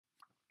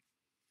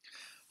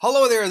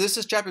Hello there, this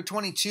is chapter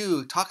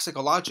 22,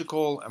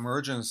 Toxicological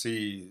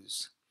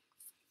Emergencies.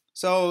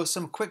 So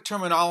some quick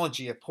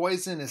terminology. A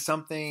poison is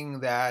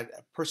something that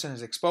a person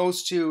is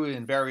exposed to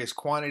in various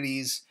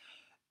quantities,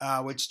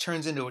 which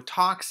turns into a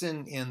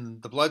toxin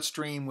in the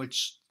bloodstream,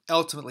 which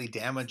ultimately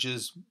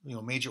damages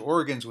major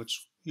organs,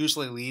 which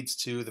usually leads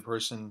to the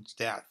person's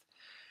death.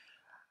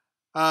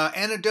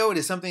 Antidote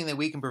is something that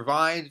we can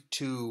provide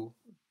to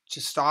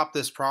stop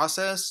this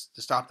process,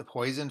 to stop the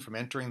poison from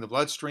entering the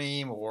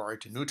bloodstream or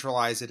to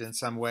neutralize it in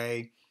some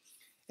way.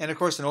 And of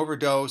course, an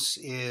overdose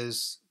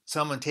is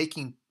someone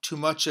taking too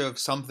much of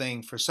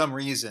something for some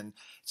reason.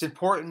 It's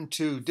important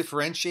to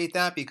differentiate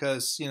that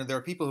because there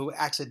are people who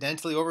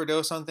accidentally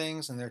overdose on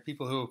things, and there are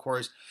people who, of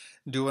course,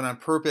 do it on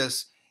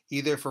purpose,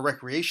 either for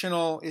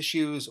recreational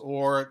issues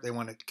or they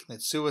want to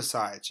commit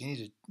suicide. So you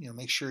need to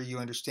make sure you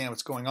understand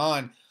what's going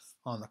on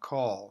the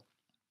call.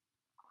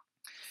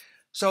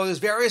 So there's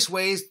various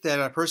ways that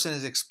a person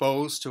is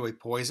exposed to a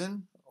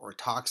poison or a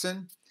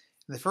toxin.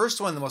 The first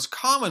one, the most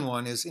common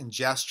one, is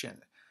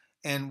ingestion.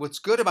 And what's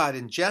good about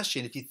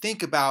ingestion, if you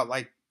think about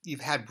like you've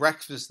had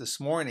breakfast this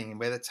morning, and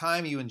by the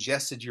time you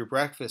ingested your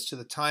breakfast to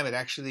the time it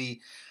actually,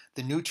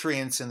 the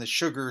nutrients and the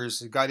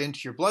sugars got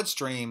into your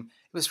bloodstream,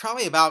 it was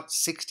probably about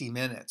 60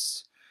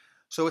 minutes.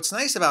 So what's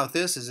nice about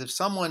this is if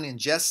someone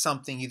ingests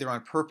something either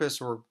on purpose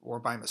or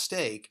by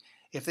mistake,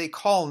 if they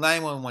call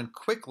 911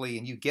 quickly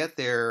and you get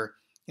there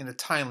in a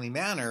timely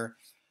manner,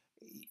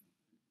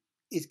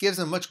 it gives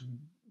them much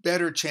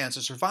better chance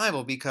of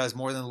survival because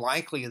more than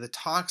likely the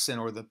toxin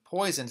or the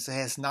poison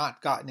has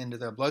not gotten into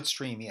their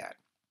bloodstream yet.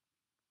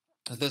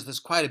 There's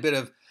quite a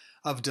bit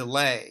of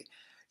delay.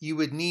 You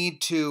would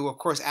need to, of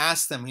course,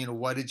 ask them,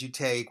 what did you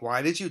take?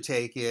 Why did you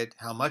take it?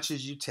 How much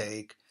did you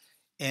take?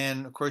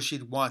 And of course,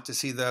 you'd want to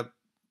see the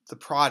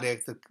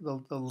product,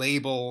 the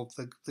label,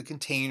 the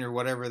container,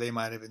 whatever they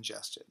might have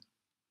ingested.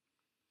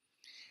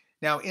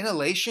 Now,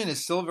 inhalation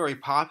is still very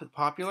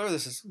popular.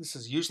 This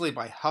is usually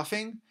by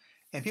huffing,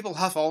 and people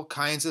huff all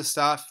kinds of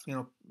stuff.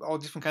 All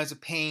different kinds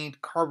of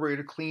paint,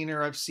 carburetor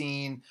cleaner. I've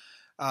seen,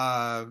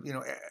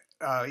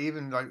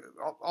 even like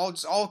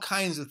all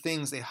kinds of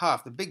things they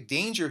huff. The big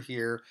danger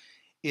here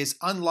is,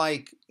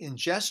 unlike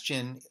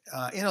ingestion,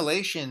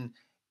 inhalation,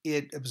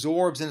 it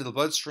absorbs into the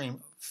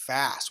bloodstream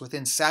fast,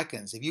 within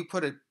seconds. If you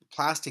put a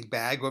plastic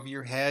bag over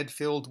your head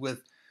filled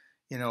with,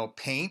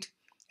 paint,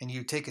 and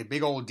you take a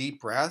big old deep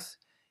breath,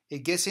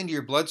 it gets into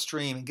your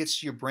bloodstream and gets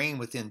to your brain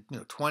within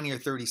 20 or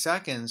 30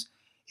 seconds.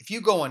 If you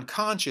go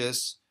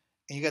unconscious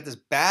and you got this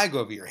bag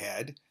over your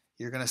head,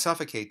 you're going to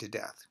suffocate to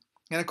death.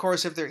 And of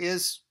course, if there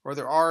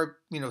are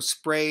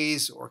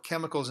sprays or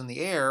chemicals in the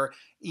air,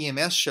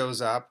 EMS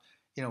shows up,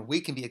 we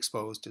can be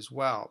exposed as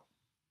well.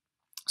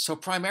 So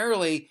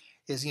primarily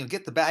is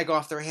get the bag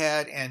off their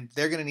head, and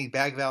they're going to need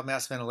bag valve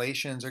mask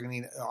ventilations. They're going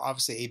to need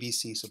obviously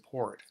ABC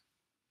support.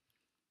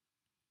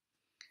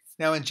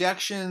 Now,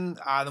 injection,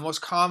 the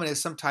most common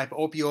is some type of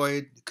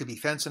opioid. It could be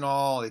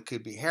fentanyl, it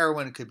could be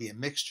heroin, it could be a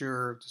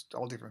mixture, just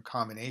all different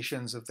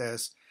combinations of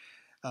this.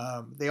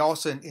 They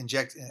also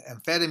inject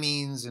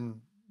amphetamines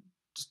and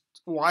just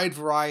a wide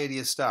variety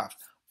of stuff.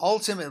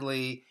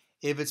 Ultimately,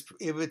 if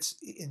it's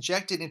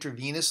injected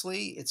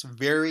intravenously, it's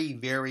very,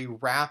 very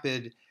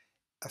rapid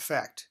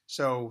effect.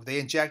 So they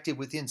inject it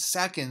within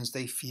seconds.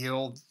 They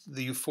feel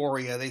the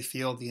euphoria, they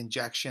feel the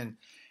injection,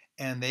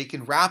 and they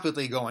can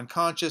rapidly go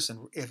unconscious,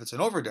 and if it's an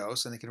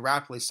overdose, and they can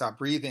rapidly stop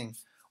breathing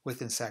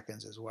within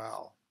seconds as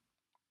well.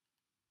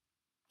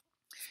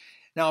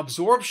 Now,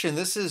 absorption,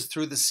 this is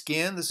through the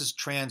skin. This is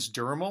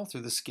transdermal,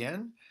 through the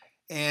skin.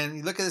 And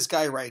you look at this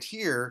guy right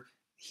here.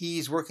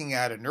 He's working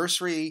at a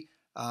nursery.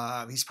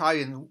 He's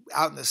probably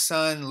out in the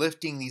sun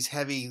lifting these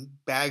heavy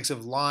bags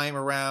of lime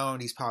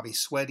around. He's probably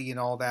sweaty and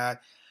all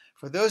that.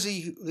 For those of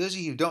you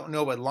who don't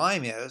know what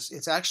lime is,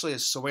 it's actually a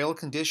soil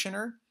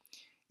conditioner.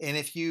 And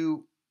if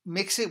you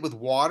mix it with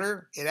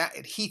water,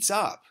 it heats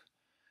up.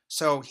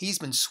 So he's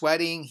been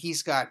sweating.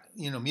 He's got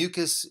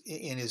mucus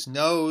in his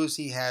nose.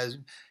 He has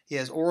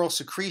oral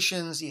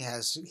secretions. He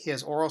has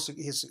his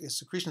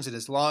secretions in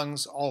his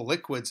lungs, all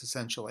liquids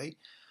essentially.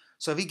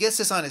 So if he gets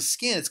this on his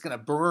skin, it's going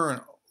to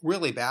burn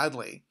really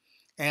badly.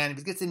 And if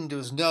it gets into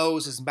his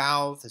nose, his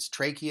mouth, his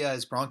trachea,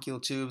 his bronchial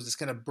tubes, it's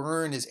going to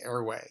burn his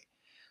airway.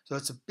 So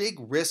it's a big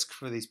risk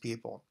for these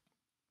people.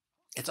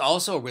 It's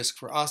also a risk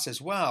for us as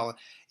well.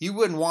 You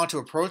wouldn't want to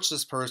approach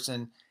this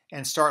person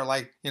and start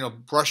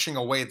brushing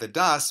away the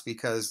dust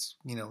because,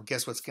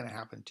 guess what's going to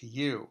happen to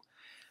you?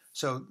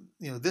 So,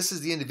 this is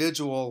the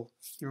individual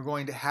you're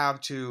going to have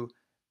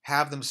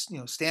them,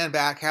 stand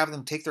back, have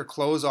them take their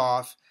clothes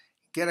off,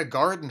 get a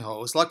garden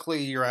hose.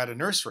 Luckily, you're at a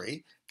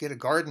nursery. Get a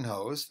garden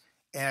hose,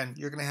 and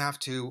you're going to have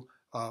to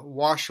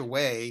wash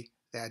away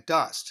that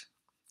dust.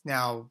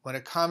 Now, when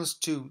it comes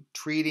to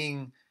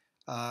treating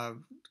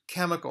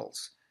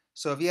chemicals,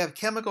 so if you have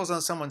chemicals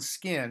on someone's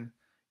skin,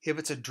 if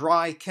it's a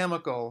dry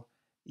chemical,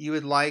 you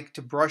would like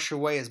to brush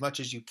away as much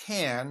as you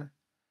can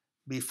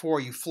before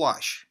you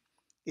flush.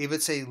 If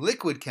it's a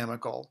liquid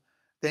chemical,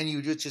 then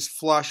you just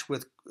flush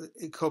with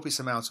copious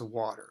amounts of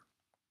water.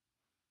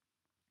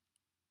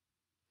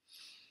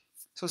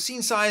 So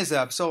scene size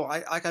up. So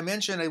like I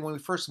mentioned when we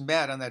first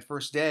met on that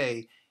first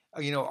day,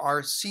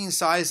 our scene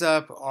size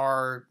up,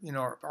 our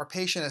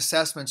patient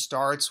assessment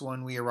starts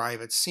when we arrive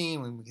at scene,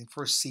 when we can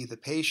first see the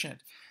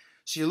patient.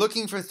 So you're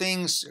looking for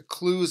things,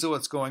 clues of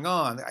what's going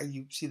on.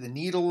 You see the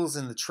needles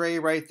in the tray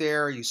right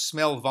there. You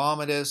smell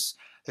vomitus.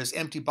 There's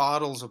empty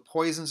bottles of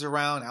poisons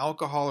around,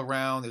 alcohol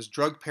around. There's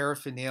drug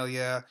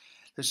paraphernalia.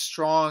 There's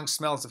strong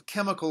smells of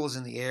chemicals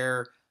in the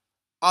air.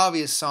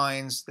 Obvious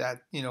signs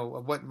that,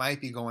 of what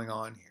might be going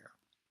on here.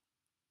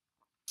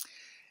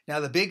 Now,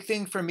 the big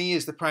thing for me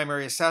is the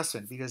primary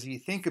assessment, because if you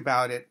think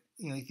about it,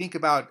 you think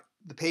about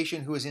the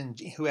patient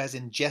who has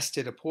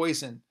ingested a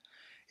poison.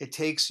 It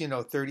takes,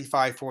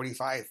 35,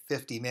 45,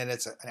 50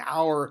 minutes, an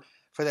hour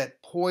for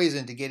that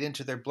poison to get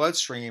into their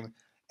bloodstream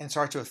and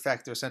start to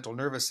affect their central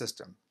nervous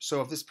system.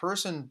 So if this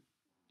person,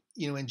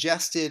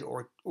 ingested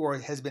or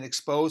has been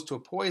exposed to a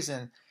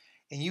poison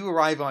and you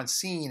arrive on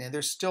scene and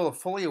they're still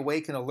fully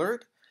awake and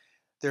alert,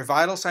 their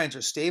vital signs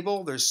are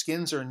stable, their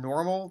skins are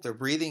normal, their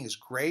breathing is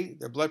great,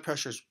 their blood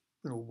pressure is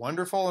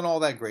wonderful and all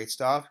that great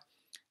stuff,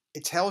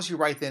 it tells you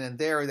right then and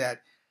there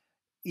that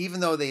even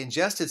though they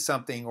ingested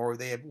something or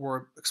they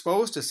were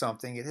exposed to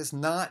something, it has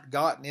not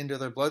gotten into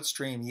their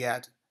bloodstream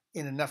yet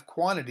in enough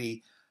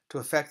quantity to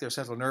affect their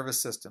central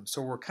nervous system.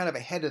 So we're kind of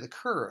ahead of the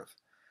curve.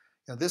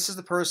 This is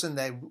the person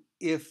that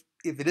if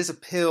it is a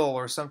pill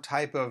or some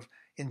type of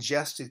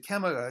ingested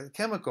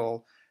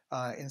chemical,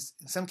 in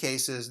some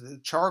cases, the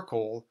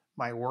charcoal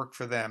might work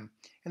for them.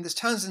 And there's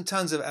tons and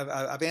tons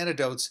of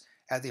antidotes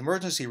at the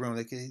emergency room.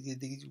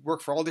 They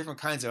work for all different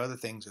kinds of other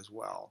things as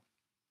well.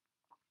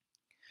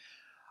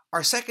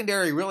 Our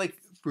secondary really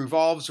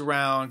revolves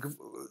around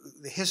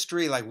the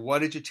history, like what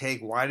did you take,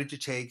 why did you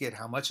take it,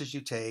 how much did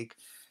you take.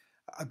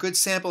 A good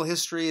sample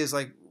history is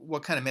like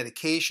what kind of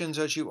medications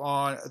are you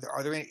on,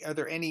 are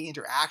there any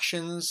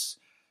interactions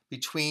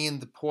between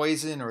the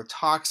poison or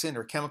toxin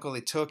or chemical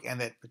they took and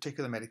that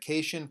particular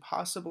medication,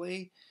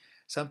 possibly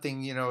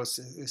something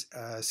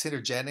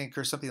synergenic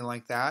or something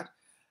like that.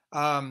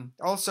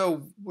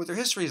 Also, what their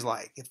history is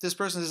like. If this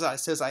person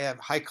says I have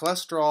high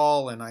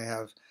cholesterol and I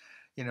have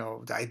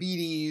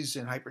diabetes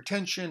and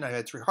hypertension, I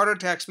had 3 heart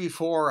attacks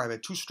before, I've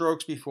had 2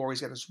 strokes before,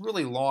 he's got this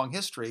really long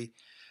history,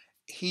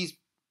 he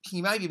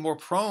might be more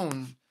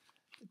prone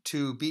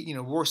to be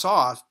worse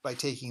off by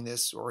taking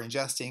this or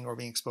ingesting or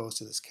being exposed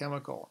to this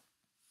chemical.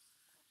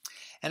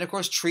 And of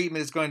course,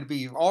 treatment is going to be,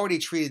 you've already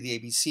treated the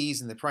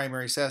ABCs in the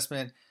primary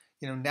assessment.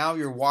 Now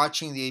you're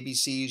watching the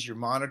ABCs, you're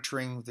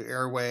monitoring the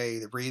airway,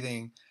 the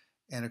breathing,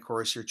 and of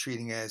course you're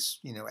treating as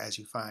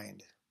you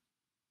find.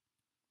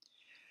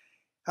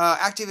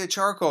 Activated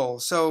charcoal.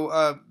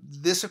 So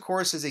this, of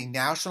course, is a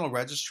national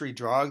registry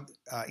drug.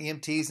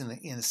 EMTs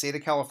in the state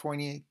of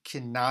California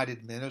cannot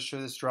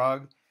administer this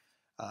drug,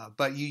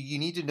 but you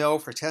need to know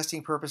for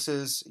testing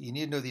purposes. You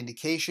need to know the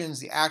indications,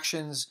 the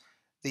actions,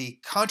 the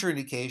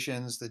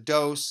contraindications, the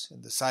dose,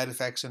 and the side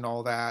effects, and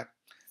all that.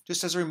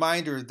 Just as a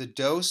reminder, the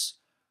dose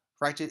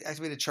for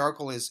activated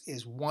charcoal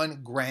is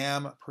 1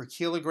 gram per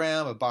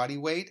kilogram of body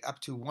weight, up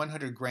to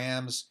 100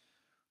 grams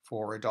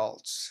for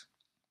adults.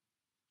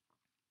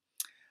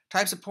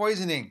 Types of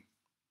poisoning.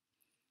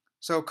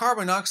 So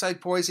carbon monoxide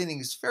poisoning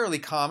is fairly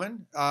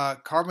common.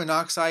 Carbon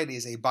monoxide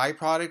is a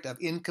byproduct of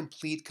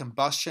incomplete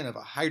combustion of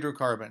a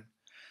hydrocarbon.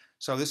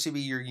 So this would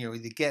be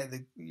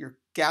your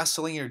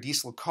gasoline or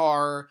diesel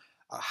car,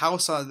 a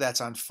house that's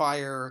on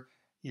fire,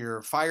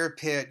 your fire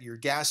pit, your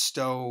gas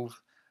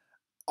stove.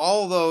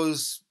 All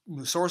those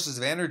sources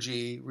of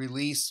energy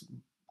release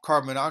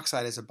carbon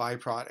monoxide as a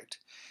byproduct.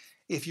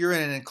 If you're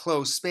in an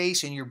enclosed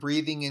space and you're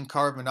breathing in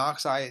carbon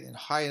monoxide in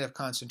high enough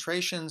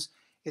concentrations,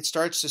 it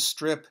starts to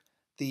strip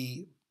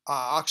the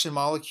oxygen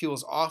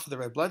molecules off of the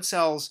red blood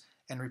cells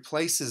and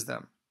replaces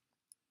them.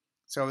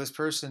 So this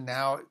person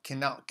now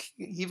cannot,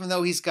 even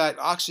though he's got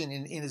oxygen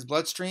in his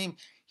bloodstream,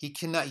 he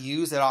cannot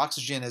use that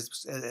oxygen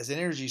as an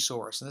energy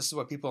source. And this is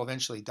what people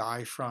eventually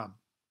die from.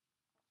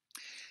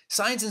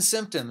 Signs and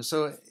symptoms.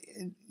 So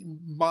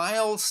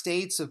mild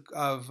states of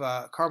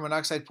carbon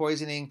monoxide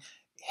poisoning,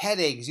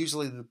 headache is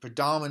usually the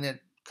predominant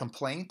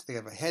complaint. They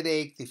have a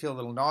headache, they feel a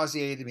little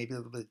nauseated, maybe a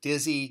little bit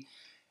dizzy.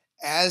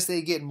 As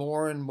they get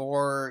more and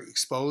more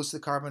exposed to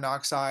the carbon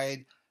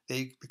monoxide,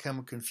 they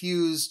become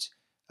confused,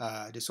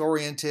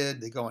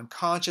 disoriented, they go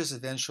unconscious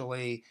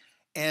eventually.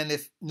 And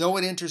if no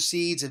one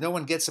intercedes, if no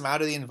one gets them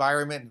out of the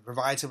environment and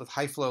provides them with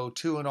high flow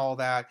O2 and all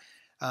that,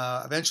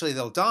 eventually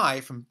they'll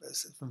die from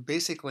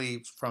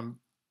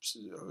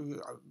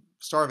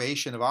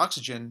starvation of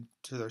oxygen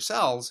to their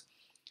cells.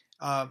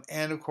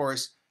 And of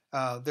course,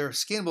 their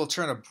skin will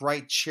turn a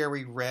bright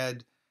cherry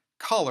red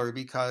color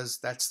because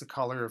that's the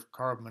color of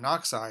carbon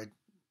monoxide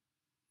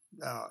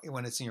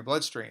when it's in your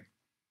bloodstream.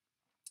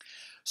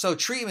 So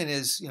treatment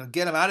is,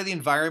 get them out of the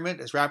environment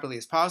as rapidly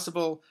as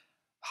possible,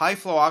 high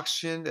flow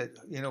oxygen,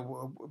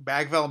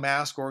 bag valve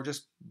mask or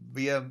just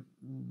via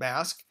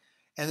mask.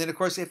 And then, of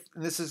course, and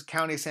this is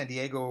County of San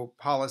Diego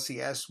policy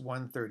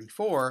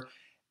S134,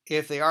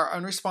 if they are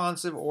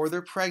unresponsive or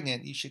they're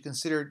pregnant, you should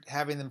consider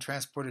having them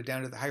transported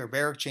down to the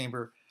hyperbaric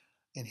chamber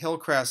in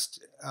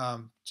Hillcrest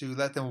to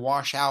let them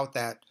wash out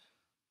that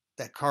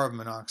carbon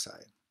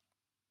monoxide.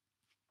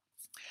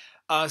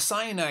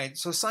 Cyanide.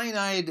 So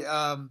cyanide,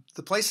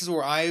 the places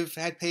where I've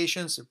had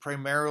patients are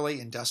primarily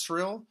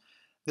industrial.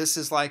 This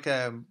is like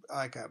a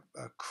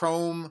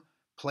chrome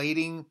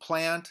plating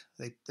plant.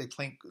 They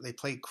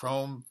plate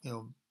chrome,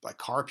 like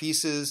car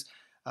pieces.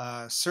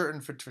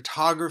 Certain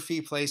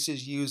photography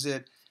places use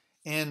it.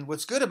 And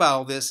what's good about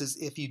all this is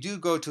if you do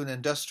go to an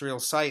industrial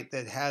site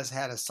that has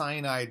had a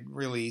cyanide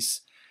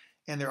release,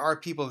 and there are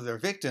people that are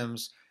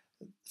victims,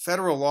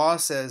 federal law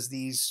says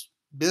these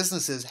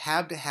businesses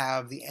have to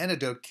have the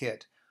antidote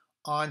kit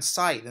on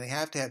site, and they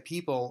have to have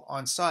people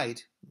on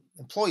site,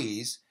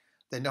 employees,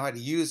 that know how to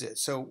use it.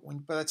 So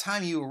by the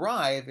time you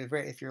arrive,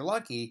 if you're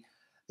lucky,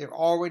 they're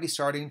already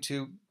starting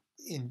to.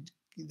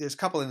 There's a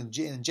couple of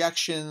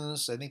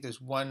injections. I think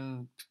there's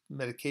one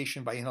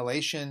medication by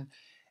inhalation,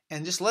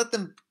 and just let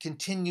them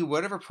continue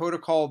whatever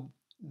protocol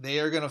they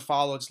are going to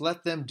follow. Just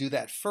let them do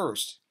that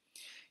first.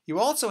 You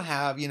also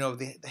have,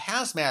 the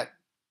hazmat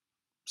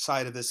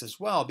side of this as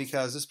well,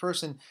 because this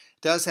person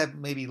does have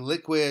maybe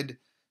liquid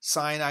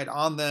cyanide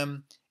on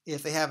them.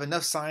 If they have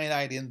enough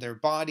cyanide in their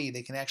body,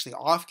 they can actually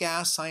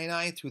off-gas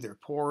cyanide through their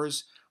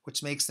pores,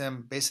 which makes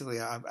them basically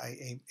a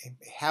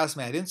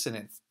hazmat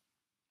incident.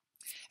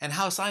 And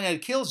how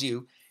cyanide kills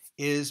you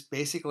is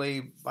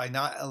basically by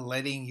not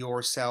letting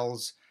your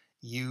cells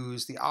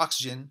use the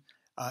oxygen.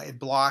 It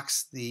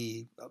blocks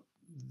the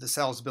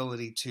cell's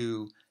ability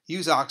to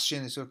use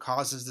oxygen, so it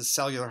causes the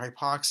cellular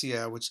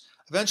hypoxia, which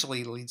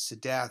eventually leads to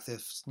death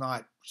if it's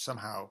not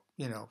somehow,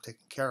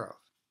 taken care of.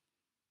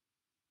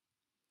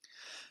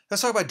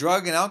 Let's talk about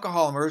drug and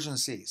alcohol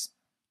emergencies.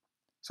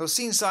 So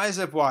scene size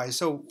up wise.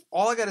 So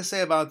all I got to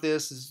say about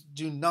this is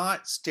do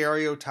not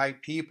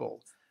stereotype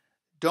people.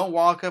 Don't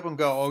walk up and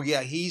go, oh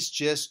yeah, he's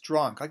just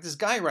drunk. Like this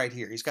guy right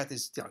here. He's got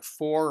this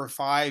 4 or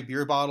 5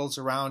 beer bottles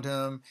around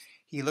him.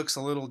 He looks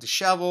a little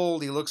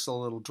disheveled. He looks a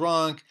little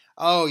drunk.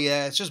 Oh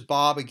yeah, it's just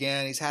Bob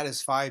again. He's had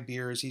his 5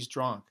 beers. He's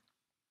drunk.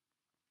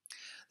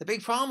 The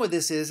big problem with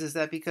this is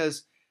that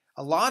because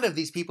a lot of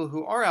these people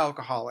who are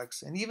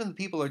alcoholics, and even the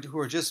people who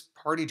are just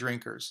party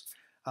drinkers,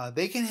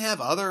 they can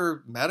have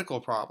other medical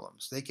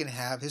problems. They can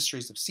have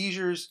histories of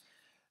seizures.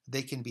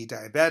 They can be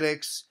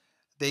diabetics.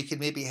 They can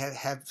maybe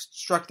have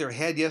struck their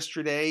head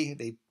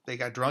yesterday. They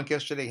got drunk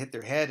yesterday, hit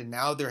their head, and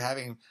now they're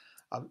having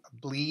a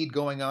bleed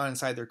going on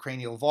inside their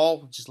cranial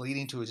vault, which is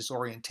leading to a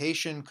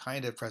disorientation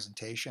kind of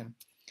presentation.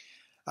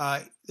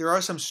 There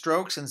are some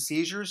strokes and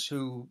seizures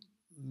who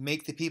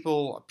make the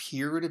people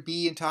appear to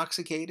be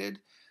intoxicated.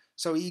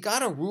 So you got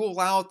to rule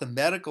out the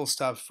medical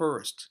stuff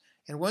first.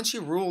 And once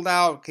you ruled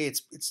out, okay,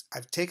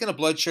 I've taken a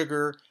blood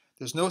sugar.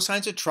 There's no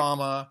signs of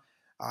trauma.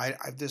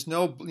 There's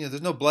no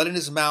blood in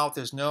his mouth.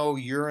 There's no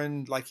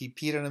urine like he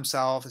peed on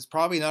himself. It's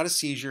probably not a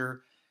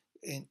seizure.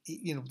 And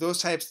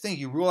those types of things.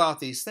 You rule out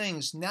these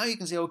things. Now you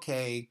can say,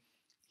 okay,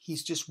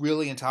 he's just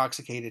really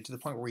intoxicated to the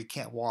point where he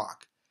can't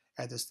walk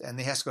and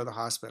he has to go to the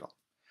hospital.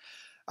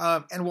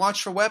 And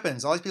watch for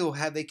weapons. All these people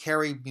they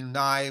carry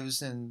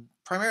knives, and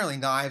primarily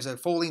knives,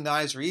 folding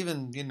knives, or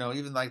even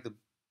like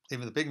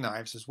the big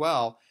knives as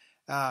well.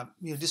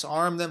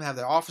 Disarm them. Have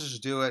the officers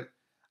do it.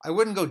 I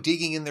wouldn't go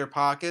digging in their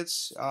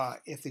pockets.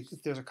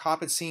 If there's a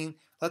cop at scene,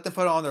 let them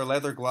put on their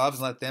leather gloves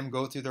and let them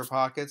go through their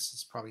pockets.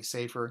 It's probably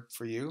safer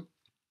for you.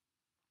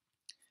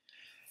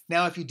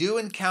 Now, if you do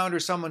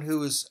encounter someone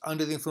who is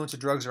under the influence of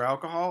drugs or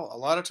alcohol, a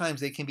lot of times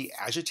they can be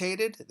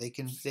agitated. They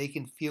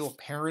can feel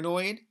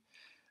paranoid.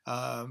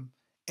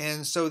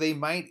 And so they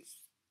might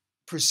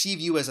perceive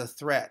you as a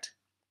threat.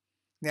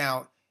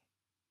 Now,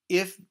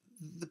 if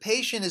the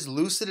patient is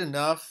lucid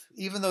enough,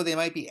 even though they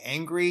might be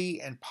angry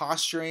and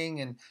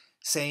posturing and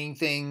saying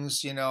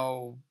things,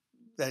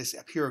 that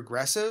appear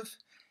aggressive,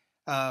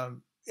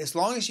 as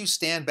long as you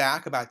stand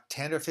back about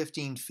 10 or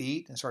 15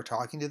 feet and start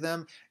talking to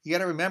them, you got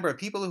to remember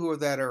people who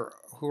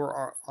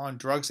are on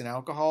drugs and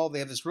alcohol, they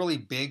have this really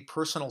big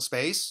personal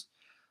space,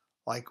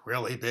 like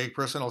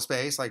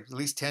at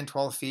least 10,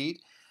 12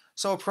 feet.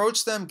 So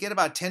approach them, get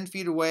about 10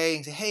 feet away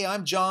and say, hey,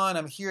 I'm John.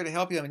 I'm here to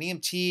help you. I'm an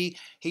EMT.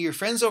 Hey, your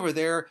friends over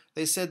there,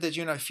 they said that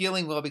you're not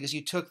feeling well because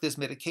you took this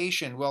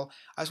medication. Well,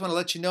 I just want to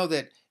let you know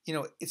that,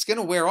 it's going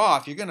to wear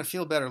off. You're going to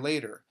feel better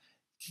later.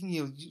 Do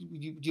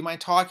you mind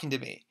talking to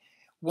me?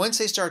 Once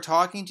they start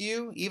talking to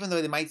you, even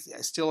though they might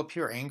still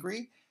appear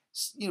angry,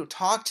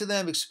 talk to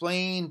them,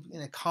 explain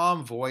in a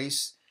calm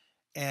voice,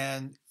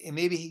 and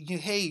maybe,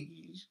 hey,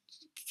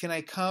 can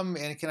I come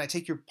and can I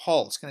take your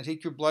pulse? Can I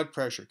take your blood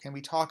pressure? Can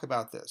we talk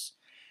about this?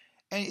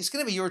 And it's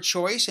going to be your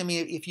choice. I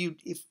mean, if you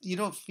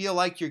don't feel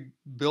like you're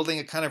building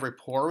a kind of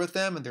rapport with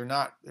them and they're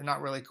not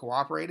really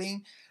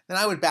cooperating, then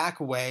I would back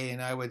away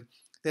and I would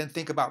then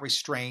think about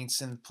restraints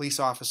and police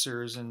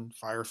officers and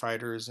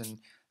firefighters and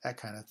that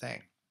kind of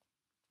thing.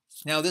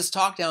 Now, this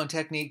talk down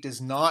technique does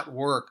not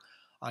work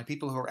on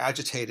people who are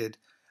agitated,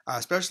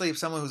 especially if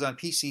someone who's on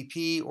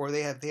PCP or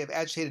they have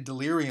agitated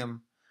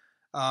delirium.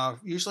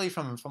 Usually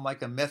from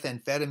like a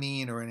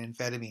methamphetamine or an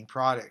amphetamine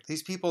product.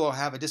 These people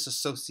have a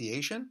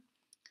disassociation.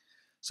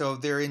 So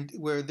they're in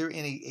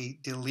a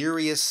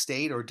delirious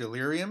state or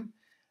delirium,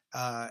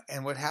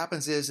 and what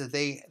happens is that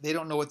they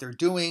don't know what they're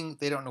doing,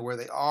 they don't know where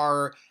they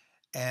are,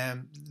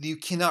 and you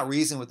cannot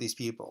reason with these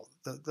people.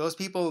 Those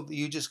people,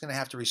 you're just going to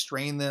have to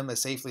restrain them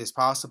as safely as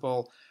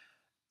possible.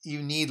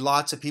 You need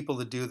lots of people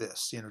to do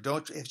this.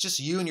 Don't, if it's just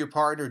you and your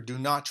partner, do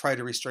not try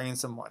to restrain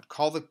someone.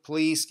 Call the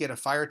police, get a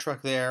fire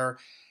truck there,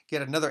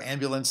 get another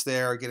ambulance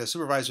there, get a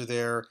supervisor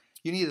there.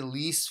 You need at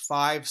least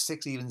 5,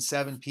 6, even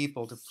 7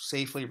 people to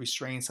safely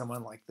restrain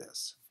someone like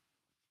this.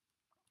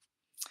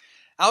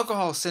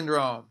 Alcohol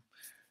syndrome.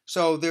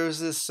 So there's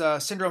this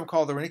syndrome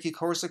called the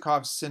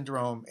Wernicke-Korsakoff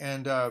syndrome,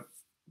 and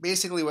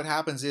basically what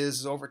happens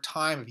is over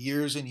time of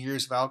years and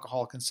years of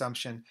alcohol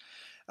consumption,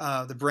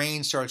 the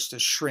brain starts to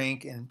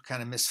shrink and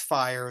kind of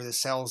misfire, the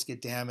cells get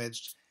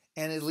damaged,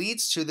 and it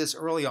leads to this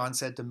early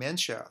onset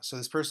dementia. So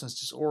this person's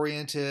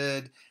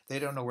disoriented, they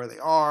don't know where they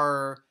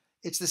are.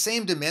 It's the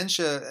same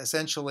dementia,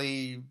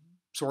 essentially,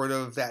 sort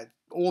of, that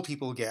old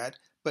people get,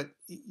 but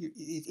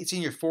it's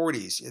in your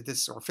 40s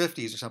or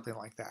 50s or something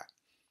like that.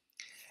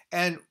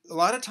 And a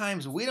lot of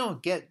times we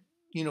don't get,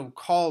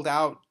 called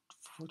out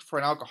for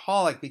an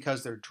alcoholic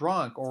because they're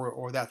drunk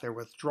or that they're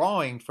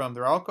withdrawing from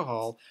their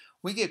alcohol.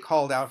 We get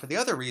called out for the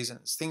other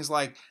reasons. Things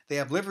like they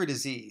have liver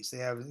disease,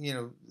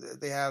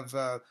 they have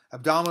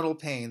abdominal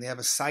pain, they have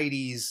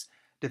ascites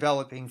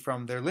developing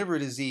from their liver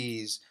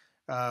disease,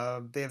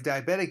 they have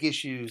diabetic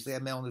issues, they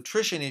have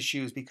malnutrition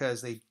issues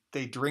because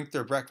they drink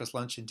their breakfast,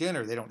 lunch, and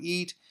dinner. They don't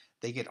eat,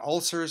 they get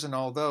ulcers and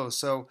all those.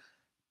 So,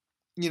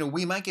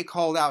 we might get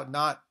called out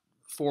not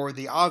for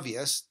the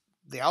obvious,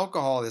 the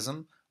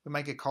alcoholism. We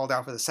might get called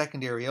out for the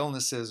secondary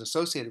illnesses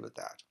associated with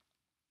that.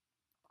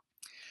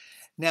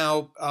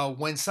 Now,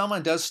 when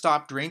someone does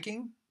stop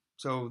drinking,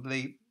 so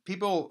the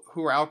people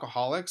who are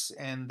alcoholics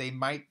and they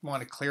might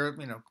want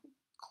to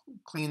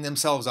clean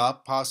themselves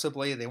up,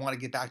 possibly. They want to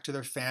get back to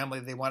their family.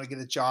 They want to get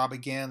a job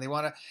again. They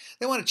want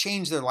to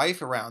change their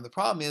life around. The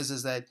problem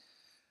is that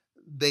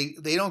they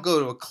don't go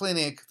to a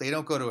clinic. They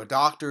don't go to a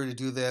doctor to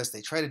do this.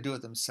 They try to do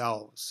it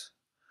themselves.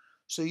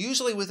 So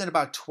usually within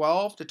about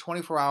 12 to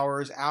 24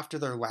 hours after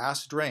their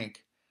last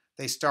drink,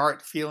 they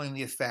start feeling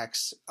the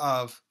effects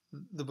of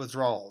the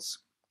withdrawals.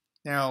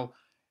 Now,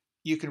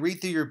 you can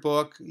read through your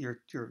book, your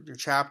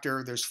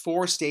chapter. There's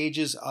 4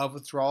 stages of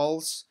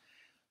withdrawals.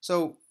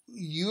 So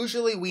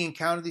usually we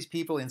encounter these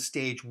people in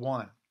stage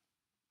 1.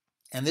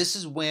 And this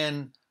is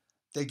when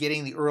they're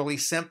getting the early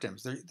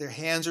symptoms. Their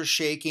hands are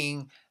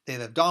shaking, they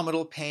have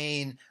abdominal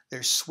pain,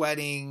 they're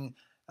sweating,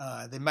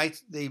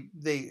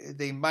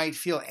 they might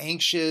feel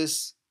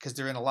anxious because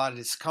they're in a lot of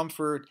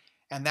discomfort,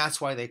 and that's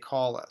why they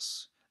call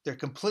us. They're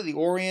completely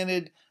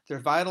oriented. Their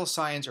vital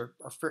signs are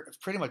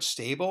pretty much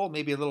stable,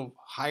 maybe a little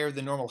higher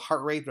than normal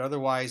heart rate, but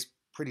otherwise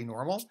pretty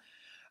normal.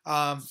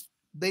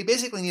 They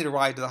basically need a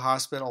ride to the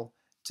hospital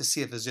to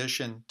see a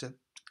physician to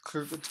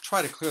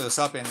try to clear this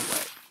up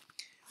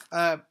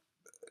anyway.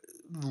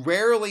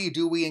 Rarely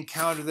do we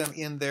encounter them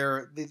in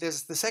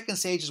the second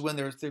stage is when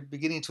they're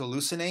beginning to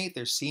hallucinate.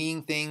 They're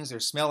seeing things, they're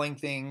smelling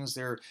things,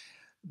 they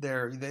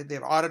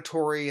have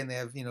auditory and they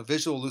have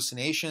visual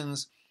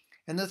hallucinations.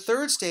 And the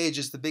third stage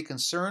is the big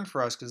concern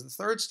for us, because the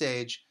third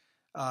stage,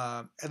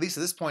 at least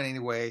at this point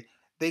anyway,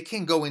 they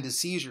can go into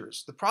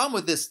seizures. The problem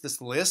with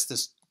this list,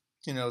 this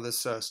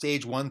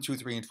stage 1, 2,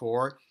 3, and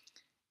 4,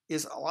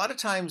 is a lot of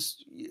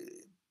times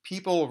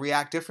people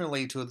react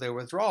differently to their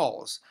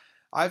withdrawals.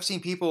 I've seen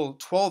people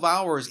 12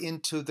 hours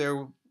into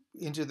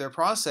their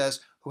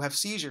process who have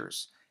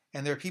seizures,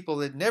 and there are people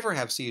that never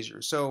have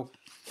seizures. So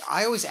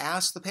I always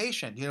ask the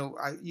patient,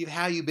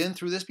 have you been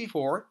through this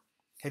before?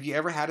 Have you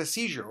ever had a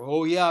seizure?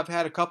 Oh yeah, I've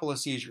had a couple of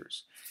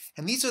seizures.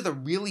 And these are the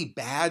really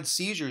bad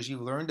seizures you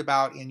learned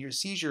about in your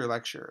seizure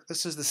lecture.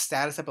 This is the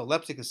status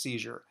epilepticus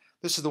seizure.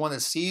 This is the one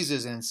that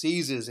seizes and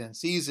seizes and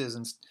seizes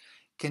and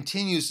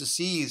continues to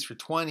seize for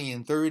 20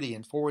 and 30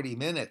 and 40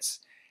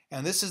 minutes.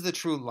 And this is the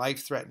true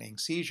life-threatening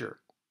seizure.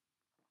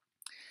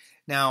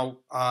 Now,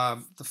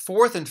 the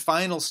fourth and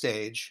final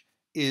stage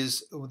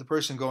is the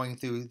person going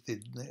through the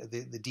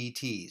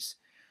DTs.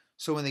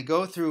 So when they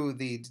go through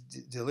the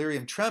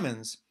delirium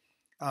tremens,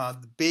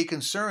 the big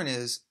concern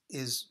is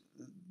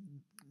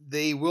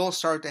they will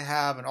start to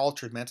have an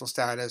altered mental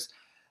status.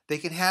 They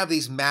can have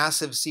these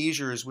massive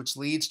seizures, which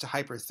leads to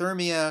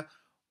hyperthermia,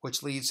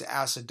 which leads to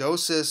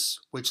acidosis,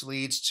 which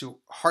leads to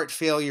heart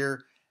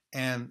failure,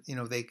 and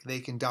they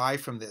can die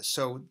from this.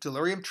 So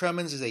delirium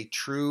tremens is a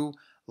true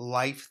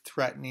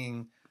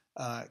life-threatening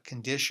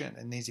condition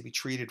and needs to be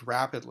treated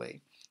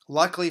rapidly.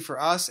 Luckily for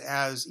us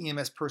as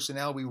EMS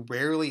personnel, we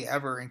rarely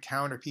ever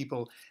encounter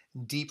people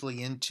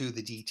deeply into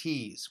the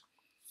DTs.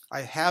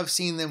 I have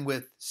seen them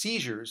with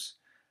seizures,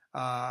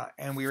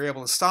 and we were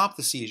able to stop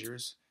the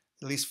seizures.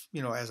 At least,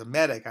 as a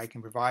medic, I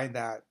can provide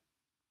that.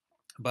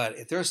 But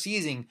if they're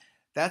seizing,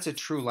 that's a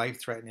true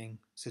life-threatening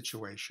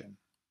situation.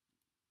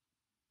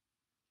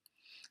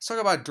 Let's talk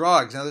about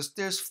drugs. Now,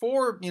 there's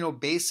 4,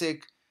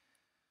 basic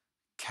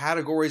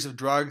categories of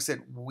drugs that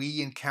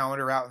we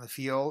encounter out in the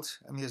field.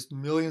 I mean, there's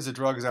millions of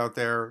drugs out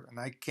there, and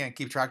I can't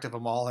keep track of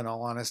them all, in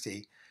all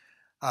honesty.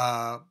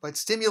 But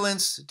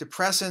stimulants,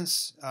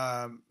 depressants,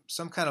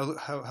 some kind of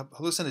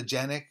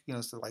hallucinogenic,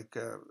 so like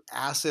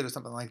acid or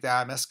something like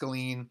that,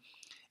 mescaline,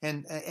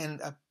 and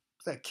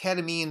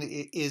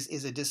ketamine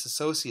is a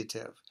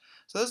dissociative.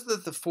 So those are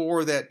the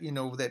four that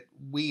that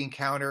we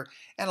encounter,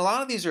 and a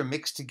lot of these are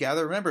mixed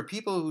together. Remember,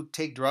 people who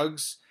take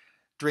drugs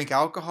drink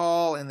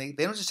alcohol, and they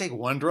don't just take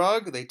one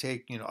drug; they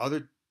take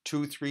other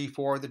two, three,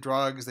 four of the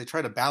drugs. They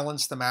try to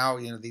balance them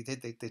out. They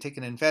take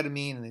an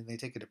amphetamine and they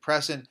take a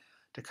depressant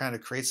to kind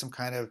of create some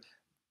kind of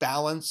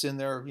balance in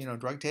their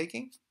drug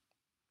taking.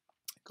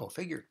 Go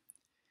figure.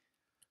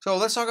 So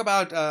let's talk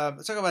about the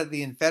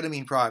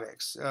amphetamine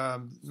products,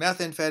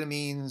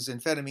 methamphetamines,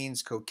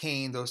 amphetamines,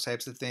 cocaine, those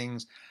types of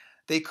things.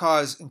 They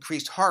cause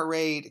increased heart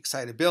rate,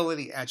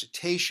 excitability,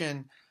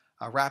 agitation,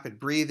 rapid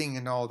breathing,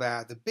 and all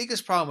that. The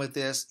biggest problem with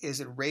this is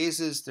it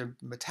raises their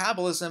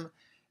metabolism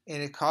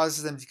and it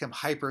causes them to become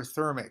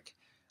hyperthermic,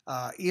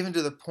 even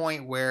to the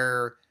point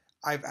where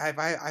I've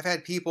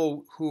had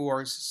people who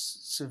are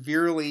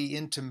severely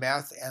into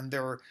meth and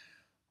their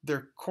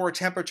core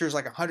temperature is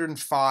like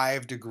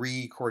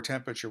 105-degree core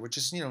temperature, which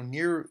is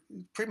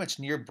pretty much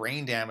near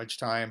brain damage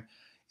time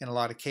in a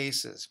lot of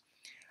cases.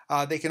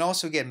 They can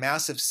also get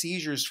massive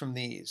seizures from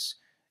these,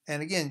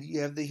 and again,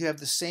 you have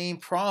the same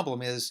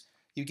problem: is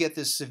you get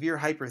this severe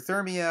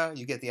hyperthermia,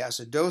 you get the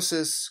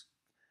acidosis,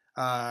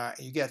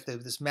 you get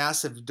this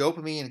massive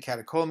dopamine and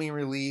catecholamine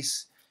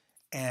release,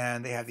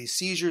 and they have these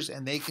seizures,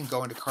 and they can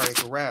go into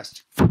cardiac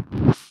arrest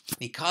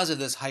because of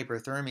this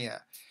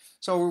hyperthermia.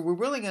 So we're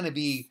really going to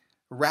be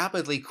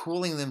rapidly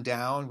cooling them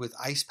down with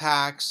ice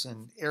packs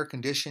and air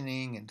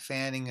conditioning and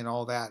fanning and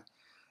all that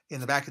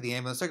in the back of the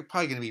ambulance. They're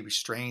probably going to be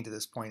restrained to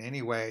this point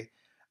anyway,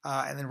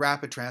 and then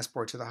rapid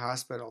transport to the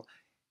hospital.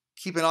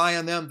 Keep an eye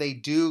on them.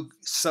 They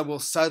will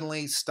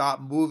suddenly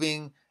stop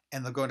moving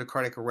and they'll go into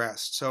cardiac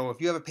arrest. So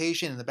if you have a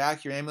patient in the back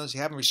of your ambulance,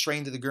 you have them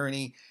restrained to the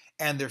gurney,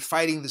 and they're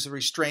fighting these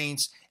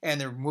restraints and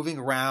they're moving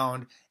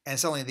around, and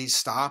suddenly they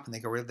stop and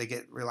they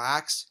get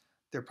relaxed,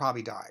 they're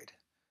probably died.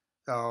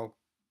 So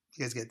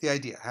you guys get the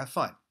idea. Have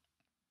fun.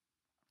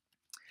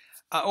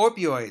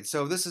 Opioids.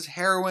 So this is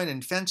heroin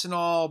and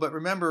fentanyl, but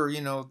remember,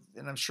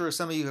 and I'm sure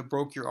some of you have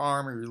broke your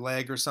arm or your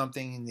leg or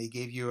something, and they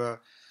gave you a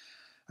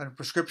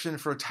prescription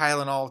for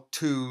Tylenol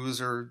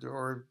 2s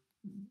or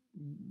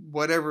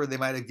whatever they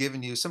might have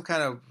given you, some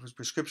kind of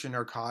prescription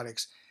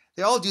narcotics.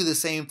 They all do the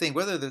same thing,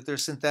 whether they're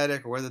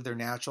synthetic or whether they're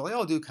natural. They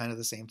all do kind of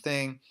the same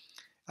thing.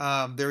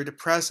 They're a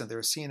depressant. They're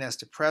a CNS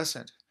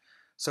depressant.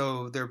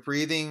 So their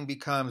breathing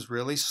becomes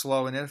really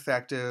slow and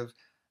ineffective.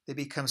 They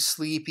become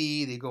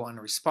sleepy. They go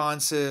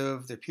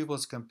unresponsive. Their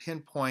pupils become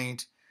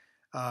pinpoint.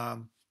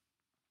 And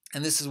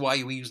this is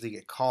why we usually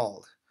get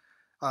called.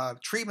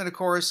 Treatment, of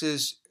course,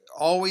 is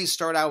always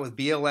start out with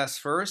BLS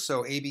first.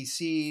 So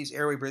ABCs,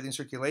 airway, breathing,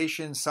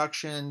 circulation,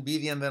 suction,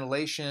 BVM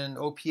ventilation,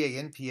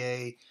 OPA,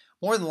 NPA.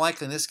 More than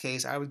likely in this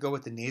case, I would go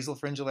with the nasal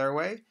pharyngeal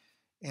airway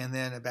and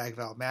then a bag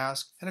valve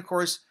mask. And of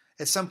course,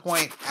 at some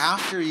point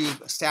after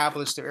you've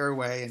established their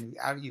airway and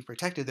you've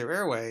protected their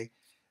airway,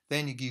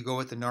 then you go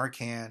with the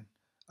Narcan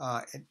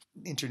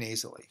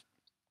intranasally.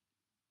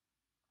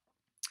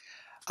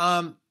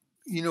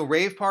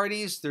 Rave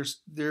parties,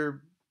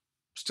 they're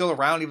still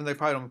around, even though they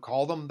probably don't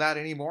call them that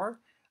anymore.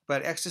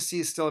 But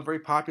ecstasy is still a very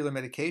popular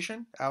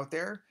medication out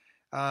there.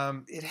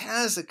 It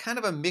has a kind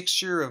of a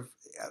mixture of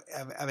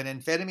an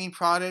amphetamine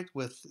product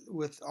with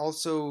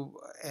also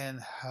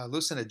an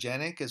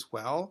hallucinogenic as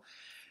well.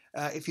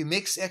 If you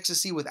mix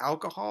ecstasy with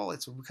alcohol,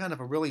 it's kind of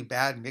a really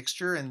bad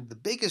mixture, and the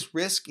biggest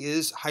risk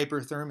is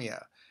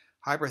hyperthermia.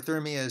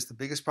 Hyperthermia is the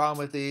biggest problem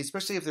with these,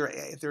 especially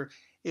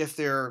if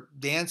they're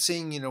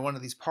dancing, one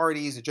of these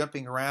parties, they're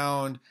jumping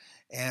around,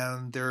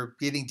 and they're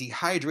getting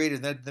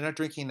dehydrated. They're not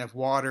drinking enough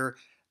water.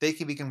 They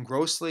can become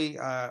grossly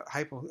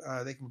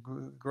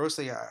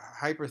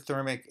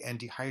hyperthermic and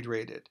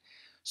dehydrated.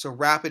 So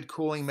rapid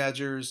cooling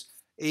measures,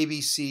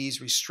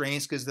 ABCs,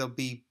 restraints, because they'll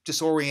be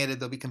disoriented,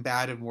 they'll be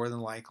combative more than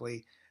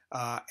likely,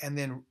 and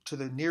then to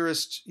the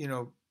nearest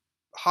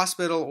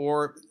hospital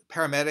or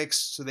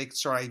paramedics so they can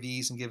start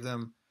IVs and give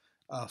them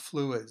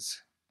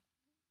fluids.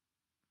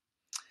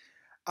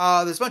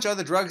 There's a bunch of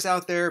other drugs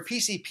out there.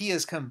 PCP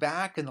has come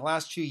back in the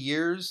last few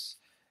years,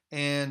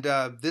 and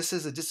this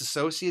is a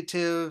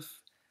dissociative,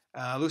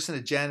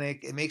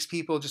 hallucinogenic. It makes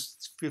people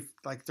just feel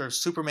like they're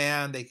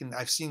Superman.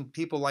 I've seen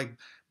people like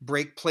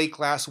break plate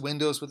glass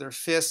windows with their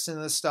fists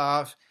and this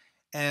stuff.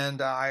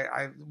 And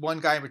one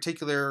guy in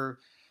particular,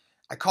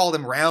 I called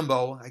him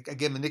Rambo. I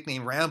gave him the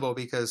nickname Rambo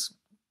because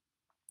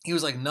he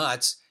was like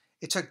nuts.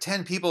 It took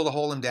 10 people to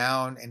hold him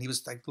down, and he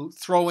was like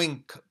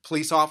throwing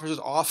police officers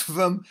off of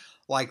him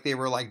like they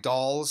were like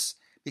dolls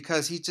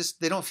because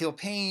they don't feel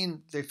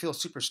pain. They feel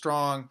super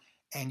strong,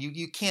 and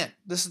you can't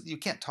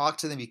talk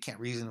to them. You can't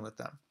reason with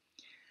them.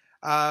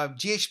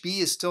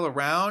 GHB is still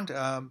around.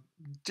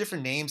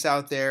 Different names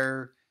out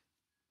there.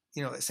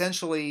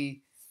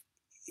 Essentially,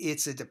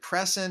 it's a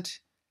depressant.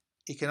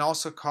 It can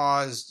also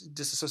cause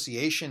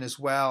disassociation as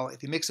well.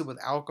 If you mix it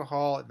with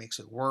alcohol, it makes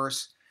it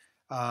worse.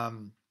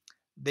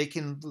 They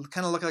can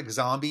kind of look like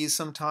zombies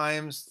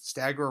sometimes,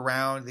 stagger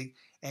around.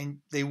 and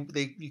they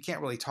you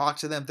can't really talk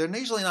to them. They're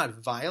usually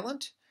not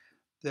violent.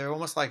 They're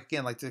almost like,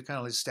 again, like they're kind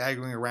of like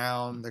staggering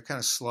around. They're kind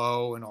of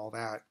slow and all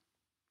that,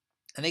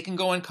 and they can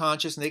go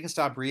unconscious and they can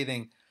stop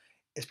breathing,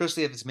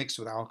 especially if it's mixed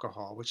with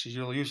alcohol, which it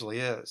usually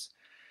is.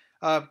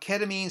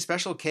 Ketamine,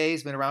 Special K,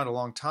 has been around a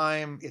long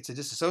time. It's a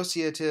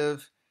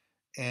disassociative,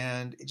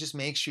 and it just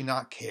makes you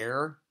not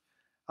care.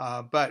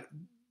 But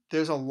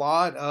there's a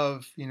lot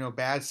of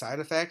bad side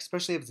effects,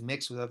 especially if it's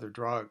mixed with other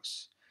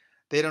drugs.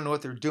 They don't know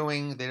what they're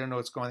doing. They don't know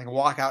what's going on. They can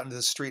walk out into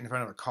the street in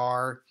front of a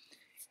car.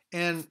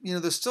 And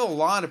there's still a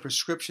lot of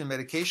prescription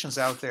medications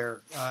out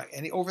there,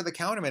 and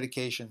over-the-counter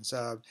medications.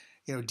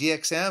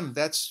 DXM.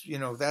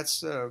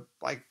 That's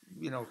like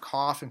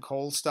cough and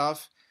cold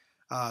stuff.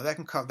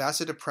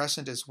 That's a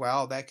depressant as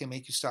well. That can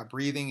make you stop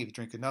breathing if you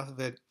drink enough of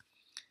it.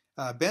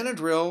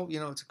 Benadryl,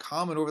 it's a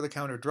common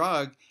over-the-counter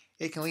drug.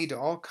 It can lead to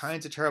all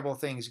kinds of terrible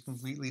things. It can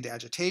lead to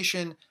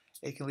agitation.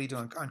 It can lead to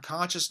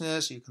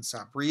unconsciousness. You can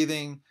stop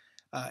breathing.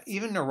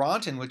 Even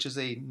Neurontin, which is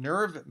a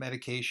nerve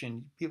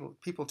medication,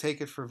 people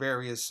take it for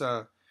various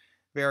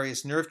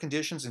nerve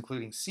conditions,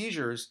 including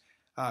seizures.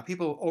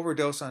 People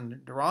overdose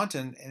on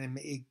Neurontin, and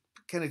it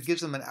kind of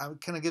gives them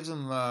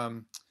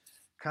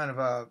kind of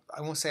a,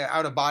 I won't say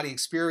out of body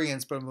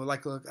experience, but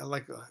like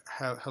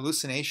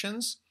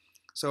hallucinations.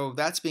 So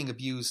that's being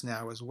abused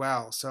now as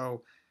well.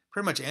 So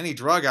pretty much any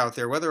drug out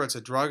there, whether it's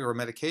a drug or a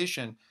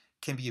medication,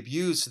 can be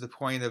abused to the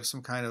point of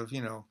some kind of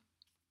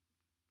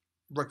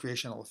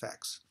recreational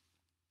effects.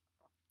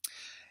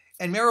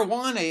 And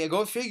marijuana,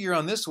 go figure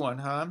on this one,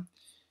 huh?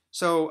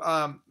 So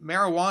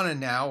marijuana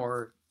now,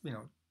 or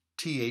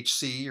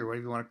THC, or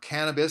whatever you want,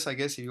 cannabis, I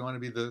guess, if you want to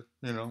be the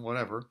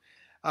whatever.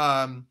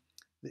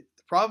 The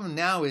problem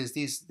now is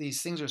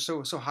these things are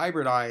so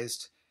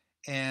hybridized,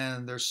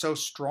 and they're so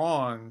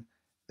strong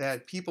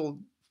that people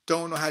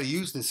don't know how to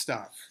use this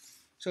stuff.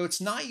 So it's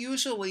not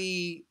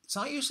usually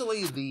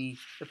the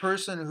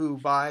person who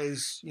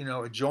buys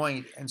a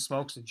joint and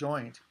smokes a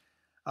joint.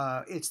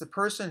 It's the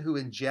person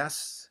who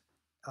ingests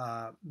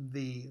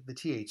the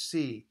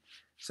THC.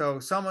 So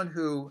someone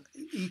who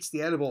eats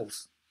the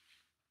edibles,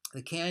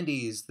 the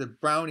candies, the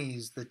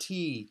brownies, the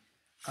tea.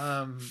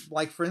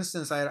 Like for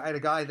instance, I had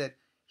a guy that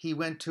he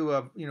went to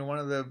one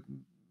of the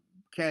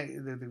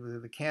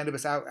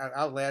cannabis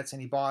outlets,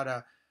 and he bought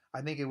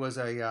I think it was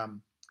a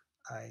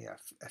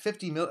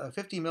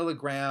 50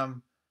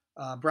 milligram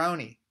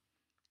brownie,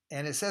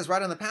 and it says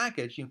right on the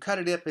package, you cut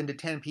it up into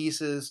 10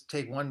 pieces,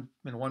 take one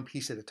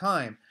piece at a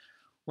time.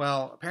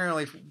 Well,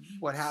 apparently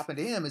what happened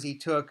to him is he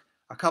took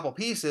a couple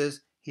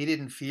pieces, he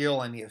didn't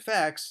feel any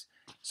effects,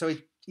 so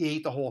he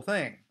ate the whole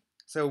thing.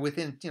 So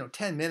within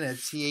 10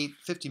 minutes, he ate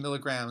 50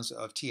 milligrams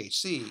of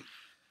THC.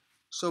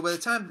 So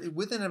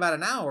within about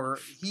an hour,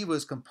 he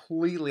was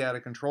completely out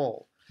of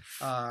control.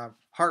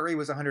 Heart rate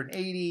was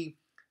 180,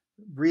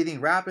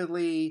 breathing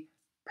rapidly,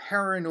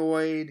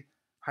 paranoid,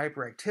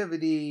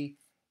 hyperactivity.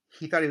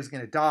 He thought he was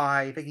going to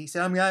die. In fact, he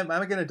said, am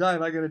I going to die?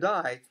 Am I going to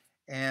die?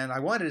 And I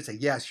wanted to say,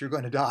 yes, you're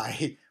going to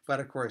die. But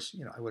of course,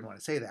 I wouldn't want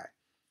to say that.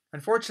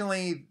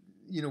 Unfortunately,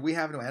 we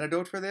have no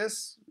antidote for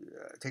this.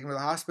 Take him to the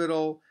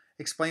hospital,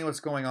 explain what's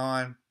going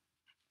on.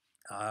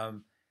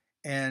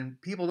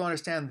 And people don't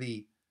understand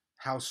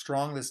how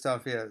strong this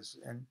stuff is.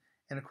 And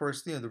of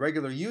course, the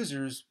regular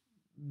users,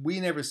 we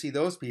never see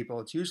those people.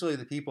 It's usually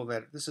the people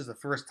that this is the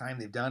first time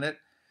they've done it,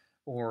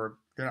 or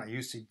they're not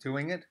used to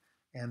doing it,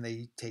 and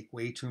they take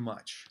way too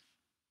much.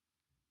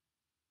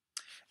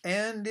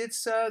 And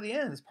it's the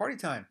end. It's party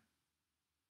time.